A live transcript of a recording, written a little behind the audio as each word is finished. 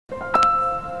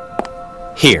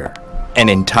Here, an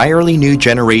entirely new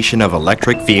generation of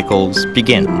electric vehicles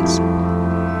begins.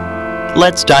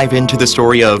 Let's dive into the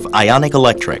story of IONIQ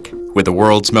Electric with the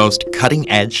world's most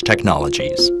cutting-edge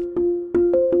technologies.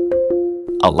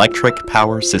 Electric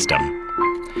Power System.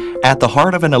 At the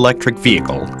heart of an electric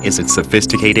vehicle is its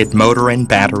sophisticated motor and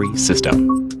battery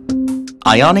system.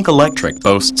 IONIQ Electric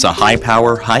boasts a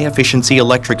high-power, high-efficiency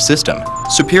electric system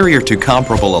superior to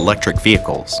comparable electric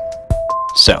vehicles.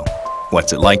 So,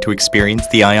 what's it like to experience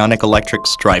the IONIQ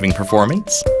Electric's driving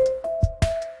performance?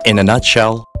 In a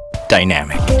nutshell,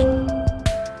 dynamic.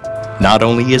 Not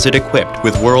only is it equipped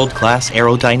with world-class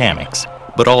aerodynamics,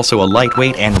 but also a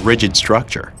lightweight and rigid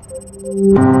structure.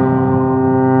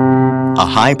 A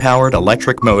high-powered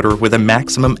electric motor with a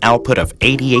maximum output of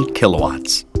 88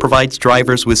 kilowatts provides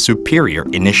drivers with superior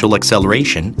initial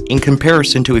acceleration in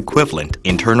comparison to equivalent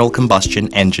internal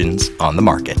combustion engines on the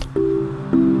market.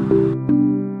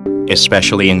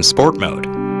 Especially in sport mode,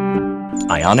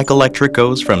 IONIQ Electric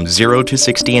goes from 0 to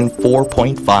 60 in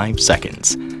 4.5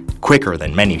 seconds, quicker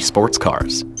than many sports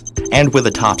cars, and with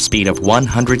a top speed of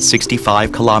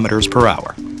 165 kilometers per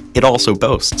hour. It also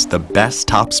boasts the best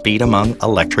top speed among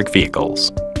electric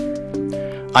vehicles.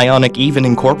 IONIQ even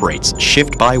incorporates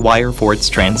shift-by-wire for its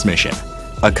transmission,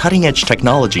 a cutting-edge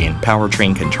technology in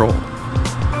powertrain control.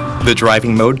 The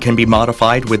driving mode can be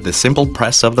modified with the simple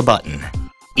press of the button.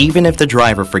 Even if the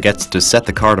driver forgets to set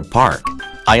the car to park,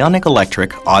 IONIQ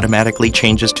Electric automatically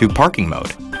changes to parking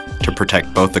mode to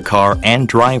protect both the car and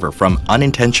driver from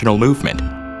unintentional movement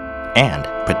and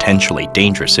potentially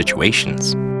dangerous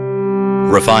situations.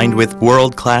 Refined with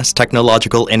world-class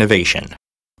technological innovation,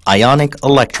 IONIQ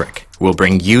Electric will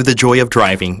bring you the joy of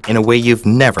driving in a way you've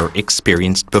never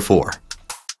experienced before.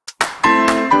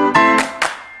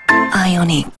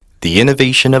 IONIQ. The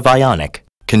innovation of IONIQ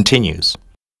continues.